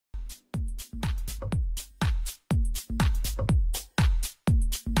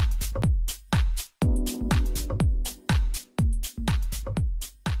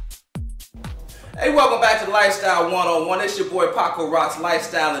Hey, welcome back to Lifestyle 101. It's your boy Paco Rox,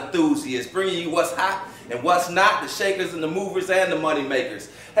 Lifestyle Enthusiast, bringing you what's hot and what's not, the shakers and the movers and the money makers.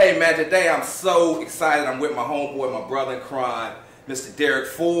 Hey man, today I'm so excited. I'm with my homeboy, my brother in crime, Mr. Derek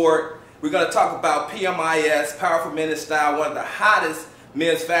Ford. We're going to talk about PMIS, Powerful Men in Style, one of the hottest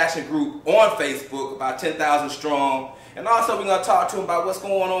men's fashion group on Facebook, about 10,000 strong. And also we're going to talk to him about what's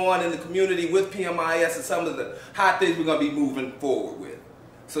going on in the community with PMIS and some of the hot things we're going to be moving forward with.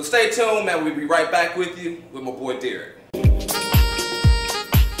 So stay tuned, man. We'll be right back with you with my boy Derek.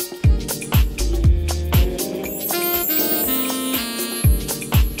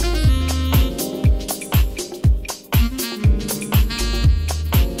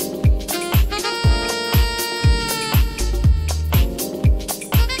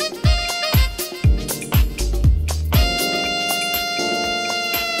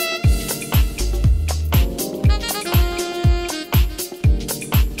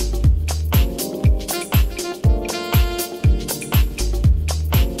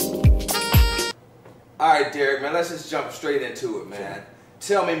 Alright, Derek, man, let's just jump straight into it, man. Sure.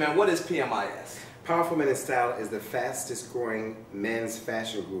 Tell me, man, what is PMIS? Powerful Men in Style is the fastest growing men's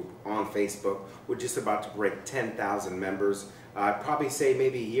fashion group on Facebook. We're just about to break 10,000 members. I'd probably say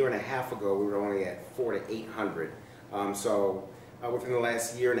maybe a year and a half ago we were only at 400 to 800. So within the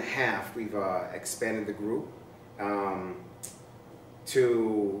last year and a half we've expanded the group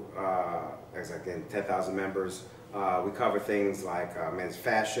to, again, 10,000 members. We cover things like men's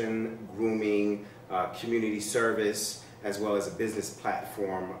fashion, grooming, community service, as well as a business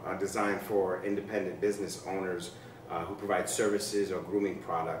platform designed for independent business owners who provide services or grooming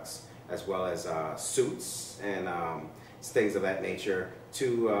products, as well as suits and things of that nature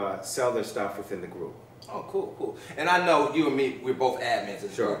to sell their stuff within the group. Oh, cool, cool. And I know you and me, we're both admins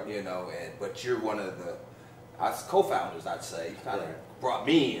as Sure. well, you know, but you're one of the co-founders, I'd say. You kind of brought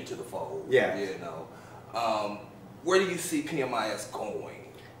me into the fold. Yeah. You know. Where do you see PMIS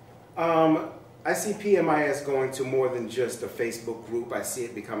going? I see PMIS going to more than just a Facebook group. I see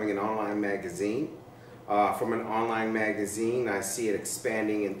it becoming an online magazine. From an online magazine, I see it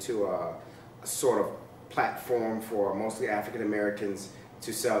expanding into a sort of platform for mostly African Americans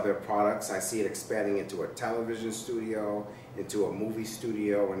to sell their products. I see it expanding into a television studio, into a movie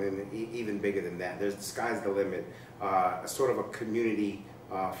studio, and then even bigger than that. The sky's the limit. Sort of a community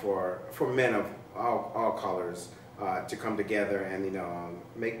for men of all colors. To come together and, you know,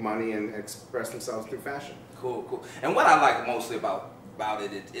 make money and express themselves through fashion. Cool, cool. And what I like mostly about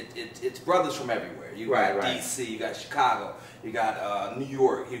it, it's brothers from everywhere. You got DC, you got Chicago, you got New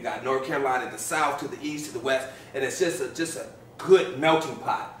York, you got North Carolina, the South to the East to the West, and it's just a good melting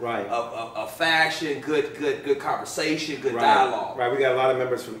pot of fashion, good conversation, good dialogue. Right, we got a lot of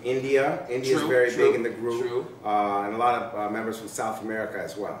members from India. India's very big in the group. True. And a lot of members from South America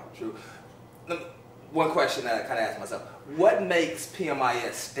as well. True. One question that I kind of asked myself: what makes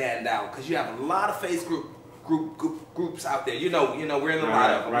PMIS stand out? Because you have a lot of Facebook groups out there. You know, we're in a lot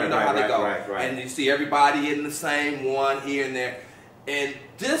of them. You know how they go, and you see everybody in the same one here and there. And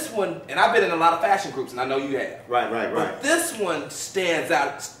this one, and I've been in a lot of fashion groups, and I know you have. Right. But this one stood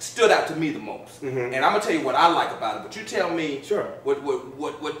out to me the most. And I'm gonna tell you what I like about it. But you tell me,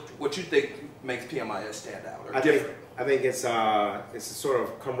 what you think makes PMIS stand out or different? I think it's a sort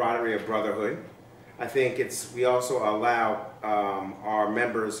of camaraderie of brotherhood. I think we also allow our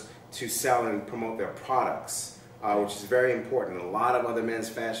members to sell and promote their products, which is very important. A lot of other men's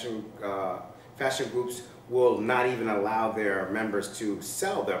fashion groups will not even allow their members to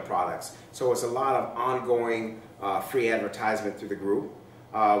sell their products. So it's a lot of ongoing free advertisement through the group.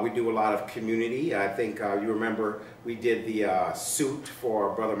 We do a lot of community. I think you remember we did the suit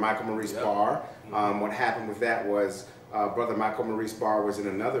for Brother Michael Maurice Barr. What happened with that was Brother Michael Maurice Barr was in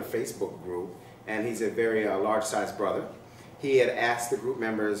another Facebook group, and he's a very large-sized brother. He had asked the group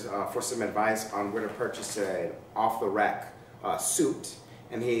members for some advice on where to purchase an off-the-rack suit,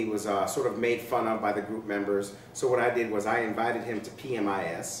 and he was sort of made fun of by the group members. So what I did was I invited him to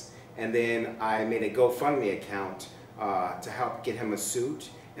PMIS, and then I made a GoFundMe account to help get him a suit.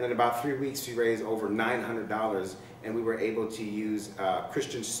 And in about 3 weeks, we raised over $900, and we were able to use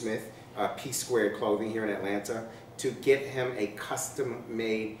Christian Smith, P-Squared Clothing here in Atlanta, to get him a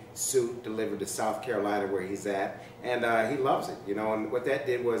custom-made suit delivered to South Carolina where he's at, and he loves it, you know. And what that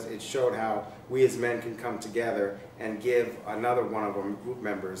did was it showed how we as men can come together and give another one of our group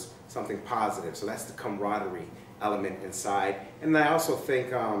members something positive. So that's the camaraderie element inside. And I also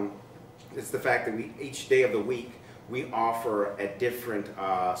think it's the fact that each day of the week we offer a different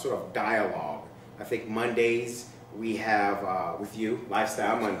sort of dialogue. I think Mondays we have with you,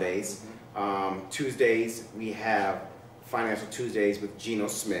 Lifestyle Mondays. Tuesdays we have Financial Tuesdays with Geno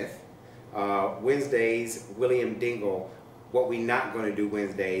Smith. Wednesdays, William Dingle, what we not going to do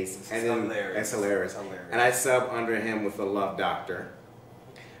Wednesdays. That's hilarious. And I sub under him with the Love Doctor.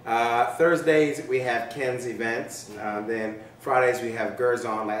 Thursdays we have Ken's events. Then Fridays we have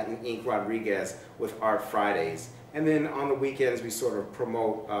Gerzon Latin Inc. Rodriguez with Art Fridays. And then on the weekends we sort of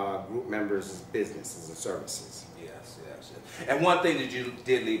promote group members' businesses and services. Yes. And one thing that you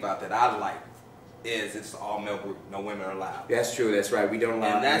did leave out that I like is it's all male group, no women are allowed. That's true, that's right. We don't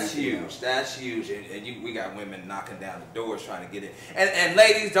allow. And that's huge. That's huge. And we got women knocking down the doors trying to get in. And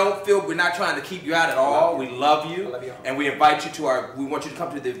ladies, don't feel we're not trying to keep you out at all. We love you. And we invite you to we want you to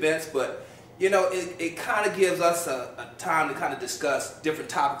come to the events, but you know, it kind of gives us a time to kind of discuss different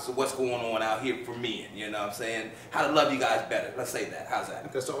topics of what's going on out here for men. You know what I'm saying? How to love you guys better. Let's say that. How's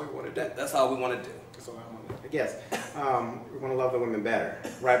that? That's all we want to do. That's all we want to do. That's all I want to do. Yes. We want to love the women better,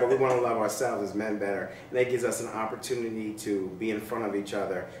 right? But we want to love ourselves as men better. And that gives us an opportunity to be in front of each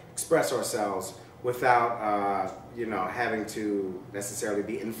other, express ourselves without, you know, having to necessarily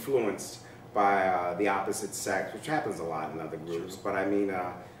be influenced by the opposite sex, which happens a lot in other groups. But I mean,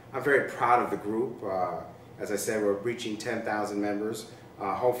 I'm very proud of the group. As I said, we're reaching 10,000 members.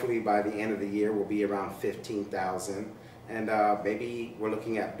 Hopefully by the end of the year, we'll be around 15,000. And maybe we're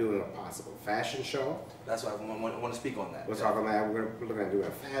looking at doing a possible fashion show. That's why I want to speak on that. We'll talk on that. We're looking at doing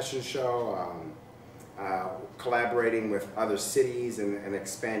a fashion show, collaborating with other cities, and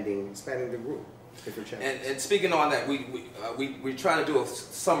expanding the group. And speaking on that, we're trying to do a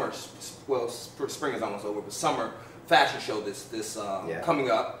summer, well, spring is almost over, but summer fashion show this coming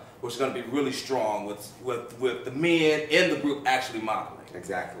up, which is going to be really strong with the men in the group actually modeling.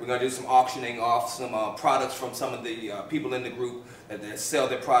 Exactly. We're going to do some auctioning off some products from some of the people in the group that sell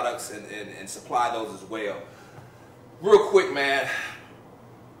their products and supply those as well. Real quick, man,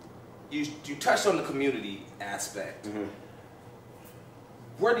 you touched on the community aspect. Mm-hmm.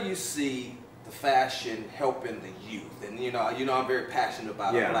 Where do you see the fashion helping the youth? And you know I'm very passionate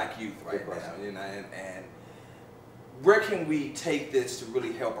about black youth right now. You know, and where can we take this to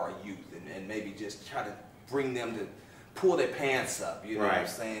really help our youth and maybe just try to bring them to pull their pants up, you know what I'm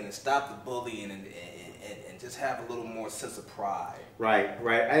saying, and stop the bullying and just have a little more sense of pride. Right.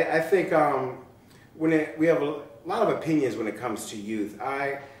 I think we have a lot of opinions when it comes to youth.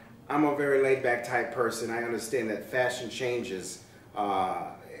 I'm a very laid-back type person. I understand that fashion changes,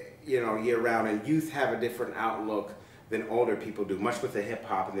 you know, year-round, and youth have a different outlook than older people do, much with the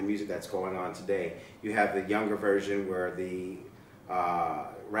hip-hop and the music that's going on today. You have the younger version where the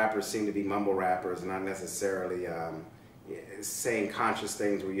rappers seem to be mumble rappers, not necessarily saying conscious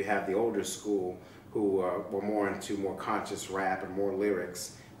things, where you have the older school who were more into more conscious rap and more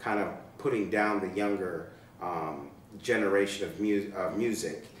lyrics, kind of putting down the younger generation of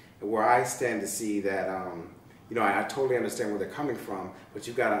music. Where I stand to see that, you know, I totally understand where they're coming from, but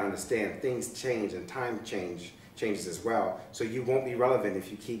you've got to understand things change and time changes as well. So you won't be relevant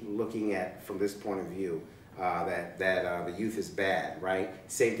if you keep looking at from this point of view. That the youth is bad, right?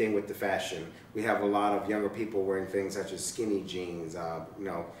 Same thing with the fashion. We have a lot of younger people wearing things such as skinny jeans, you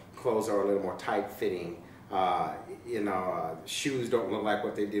know, clothes are a little more tight-fitting, you know, shoes don't look like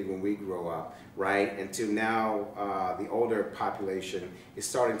what they did when we grew up, right? Until now, the older population is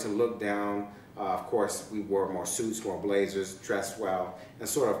starting to look down. Of course, we wore more suits, more blazers, dressed well, and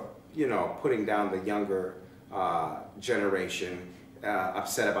sort of, you know, putting down the younger generation.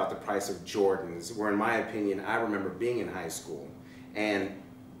 Upset about the price of Jordans, where in my opinion, I remember being in high school and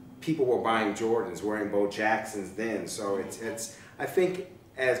people were buying Jordans, wearing Bo Jacksons then. So it's I think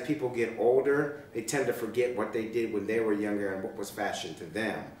as people get older, they tend to forget what they did when they were younger and what was fashion to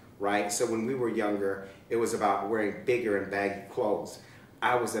them, right? So when we were younger, it was about wearing bigger and baggy clothes.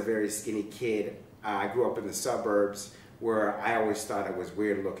 I was a very skinny kid. I grew up in the suburbs where I always thought it was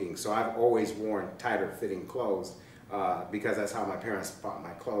weird looking. So I've always worn tighter fitting clothes. Because that's how my parents bought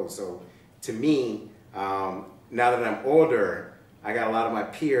my clothes. So to me, now that I'm older, I got a lot of my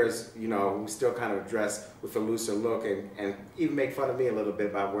peers, you know, who still kind of dress with a looser look and even make fun of me a little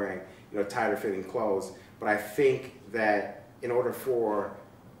bit by wearing, you know, tighter fitting clothes. But I think that in order for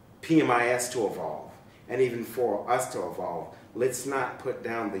PMIS to evolve, and even for us to evolve, let's not put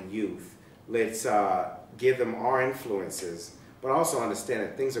down the youth. Let's give them our influences, but also understand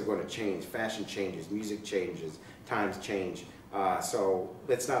that things are going to change. Fashion changes, music changes, times change. So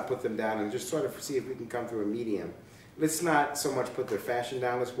let's not put them down and just sort of see if we can come through a medium. Let's not so much put their fashion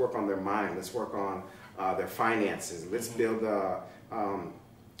down, let's work on their mind, let's work on their finances, let's build a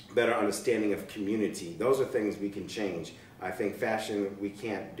better understanding of community. Those are things we can change. I think fashion, we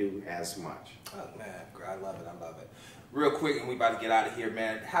can't do as much. Oh man, I love it. Real quick, and we about to get out of here,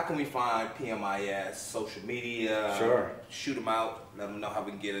 man. How can we find PMIS, social media? Sure. Shoot them out, let them know how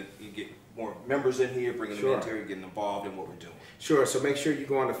we can get more members in here, bringing Sure. them in here, getting involved in what we're doing. Sure, so make sure you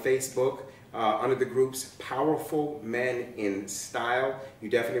go onto Facebook under the groups Powerful Men in Style. You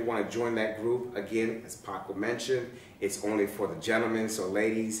definitely want to join that group. Again, as Paco mentioned, it's only for the gentlemen, so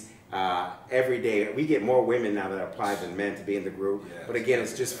ladies, every day, we get more women now that apply than men to be in the group. Yes. But again,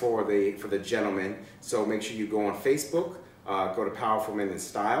 it's just for the gentlemen. So make sure you go on Facebook, go to Powerful Men in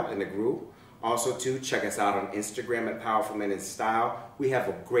Style in the group. Also, too, check us out on Instagram at Powerful Men in Style. We have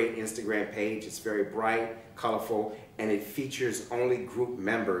a great Instagram page. It's very bright, colorful, and it features only group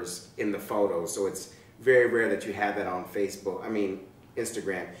members in the photos. So it's very rare that you have that on Facebook. I mean,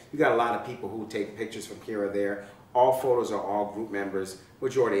 Instagram. You got a lot of people who take pictures from here or there. All photos are all group members,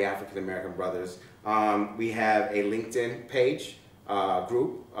 majority African American brothers. We have a LinkedIn page,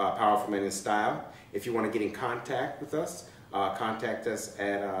 group, Powerful Men in Style. If you want to get in contact with us, contact us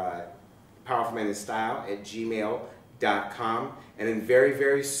at powerfulmeninstyle@gmail.com. And then very,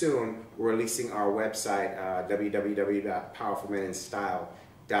 very soon, we're releasing our website,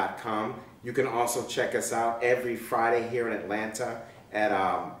 www.powerfulmeninstyle.com. You can also check us out every Friday here in Atlanta at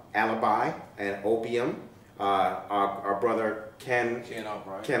Alibi and Opium. Our brother Ken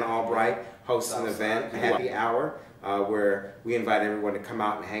Albright hosts an event, Happy Hour, where we invite everyone to come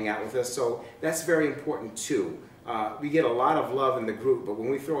out and hang out with us. So that's very important too. We get a lot of love in the group, but when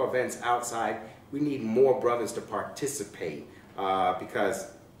we throw events outside, we need more brothers to participate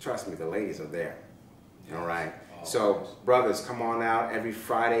because, trust me, the ladies are there. All right. So, brothers, come on out every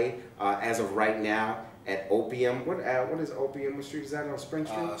Friday. As of right now, at Opium. What is Opium? What street is that on? Spring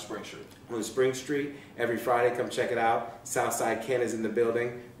Street? Spring Street. On Spring Street. Every Friday, come check it out. Southside Ken is in the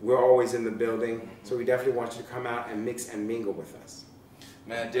building. We're always in the building. So we definitely want you to come out and mix and mingle with us.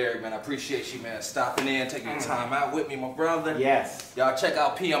 Man, Derek, man, I appreciate you, man, stopping in, taking your time out with me, my brother. Yes. Y'all check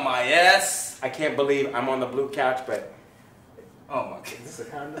out PMIS. I can't believe I'm on the blue couch, but... Oh, my goodness. Is this a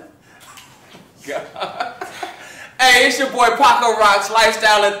condom? God. Hey, it's your boy Paco Rox,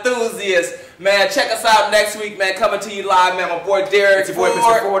 lifestyle enthusiast. Man, check us out next week, man. Coming to you live, man. My boy Derek. It's your boy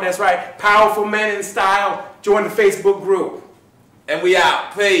Mr. Ford, that's right. Powerful Men in Style. Join the Facebook group. And we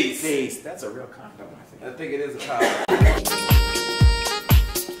out. Peace. Peace. That's a real condom, I think. I think it is a condom.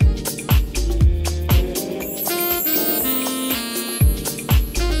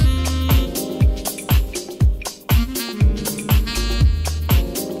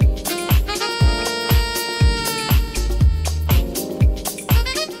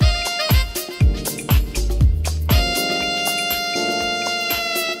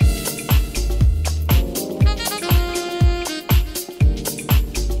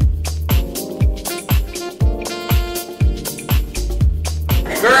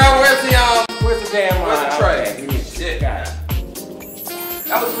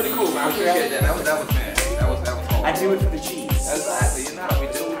 That was pretty cool, man. I appreciate that. That was hard. I do it for the cheese. Exactly. You know how we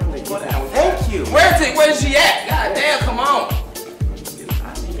do it. Thank you. Where's she at? God damn, come on.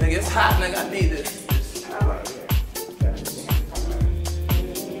 Nigga, it's hot, nigga. I need this.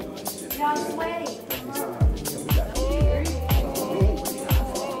 Y'all sweaty.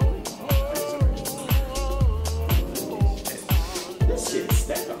 This shit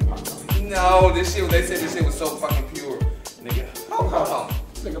stacked up. No, they said this shit was so fucking pure. Nigga, hold on.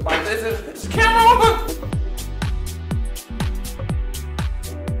 Nigga, this camera on.